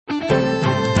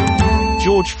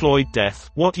George Floyd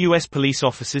death, what U.S. police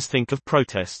officers think of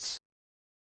protests.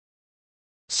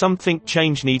 Some think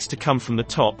change needs to come from the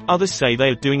top, others say they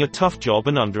are doing a tough job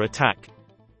and under attack.